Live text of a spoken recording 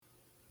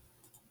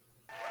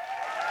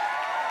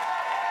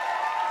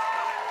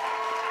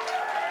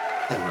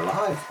And we're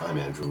live. I'm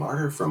Andrew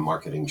Martyr from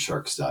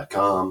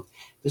MarketingSharks.com.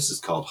 This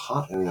is called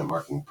Hot Internet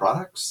Marketing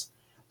Products.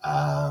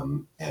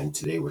 And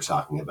today we're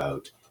talking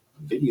about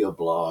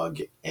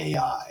VideoBlog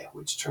AI,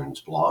 which turns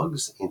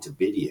blogs into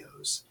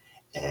videos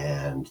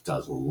and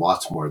does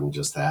lots more than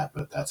just that,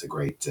 but that's a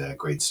great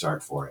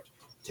start for it.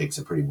 Takes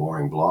a pretty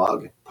boring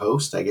blog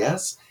post, I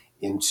guess,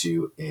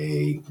 into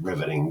a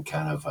riveting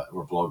kind of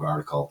or blog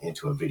article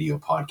into a video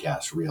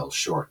podcast, reel,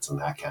 shorts,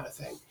 and that kind of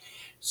thing.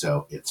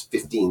 So it's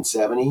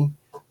 $15.70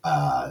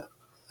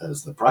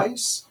 as the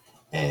price,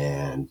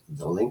 and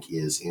the link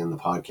is in the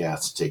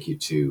podcast to take you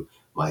to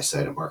my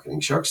site at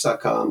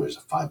marketingsharks.com. There's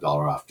a $5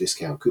 off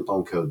discount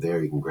coupon code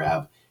there you can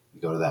grab.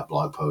 You go to that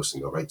blog post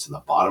and go right to the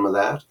bottom of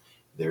that.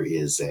 There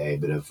is a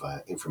bit of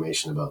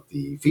information about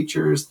the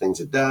features, things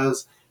it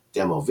does,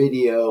 demo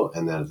video,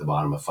 and then at the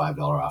bottom a $5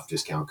 off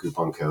discount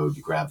coupon code.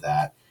 You grab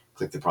that,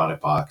 click the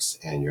product box,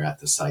 and you're at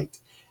the site.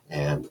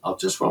 And I'll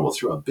just rumble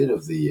through a bit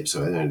of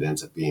so then it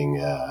ends up being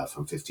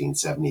from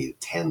 $15.70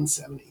 to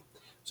 $10.70.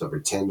 So for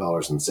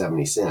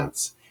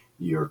 $10.70,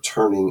 you're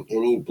turning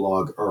any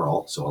blog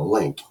URL, so a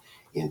link,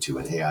 into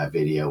an AI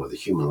video with a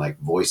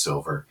human-like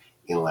voiceover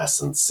in less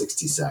than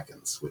 60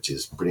 seconds, which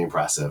is pretty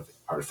impressive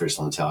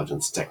artificial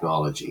intelligence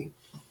technology.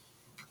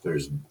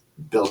 There's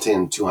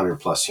built-in 200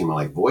 plus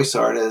human-like voice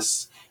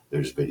artists.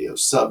 There's video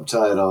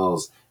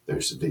subtitles.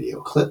 There's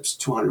video clips,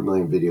 200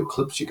 million video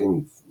clips you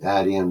can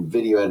add in,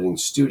 video editing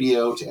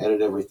studio to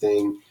edit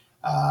everything,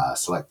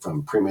 select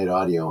from pre-made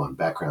audio on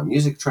background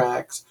music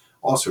tracks,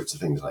 all sorts of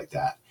things like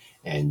that.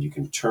 And you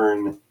can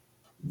turn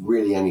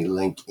really any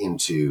link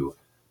into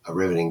a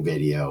riveting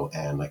video.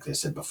 And like I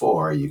said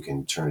before, you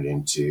can turn it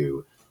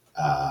into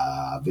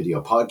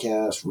video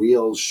podcasts,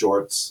 reels,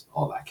 shorts,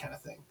 all that kind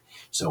of thing.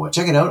 So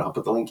check it out. I'll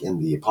put the link in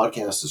the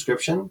podcast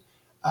description.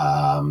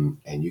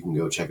 And you can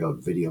go check out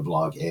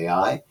VideoBlog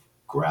AI.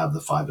 Grab the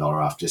 $5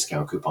 off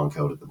discount coupon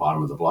code at the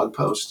bottom of the blog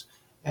post.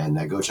 And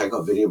go check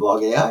out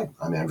VideoBlog AI.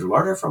 I'm Andrew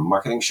Martyr from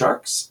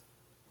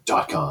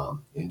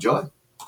MarketingSharks.com. Enjoy.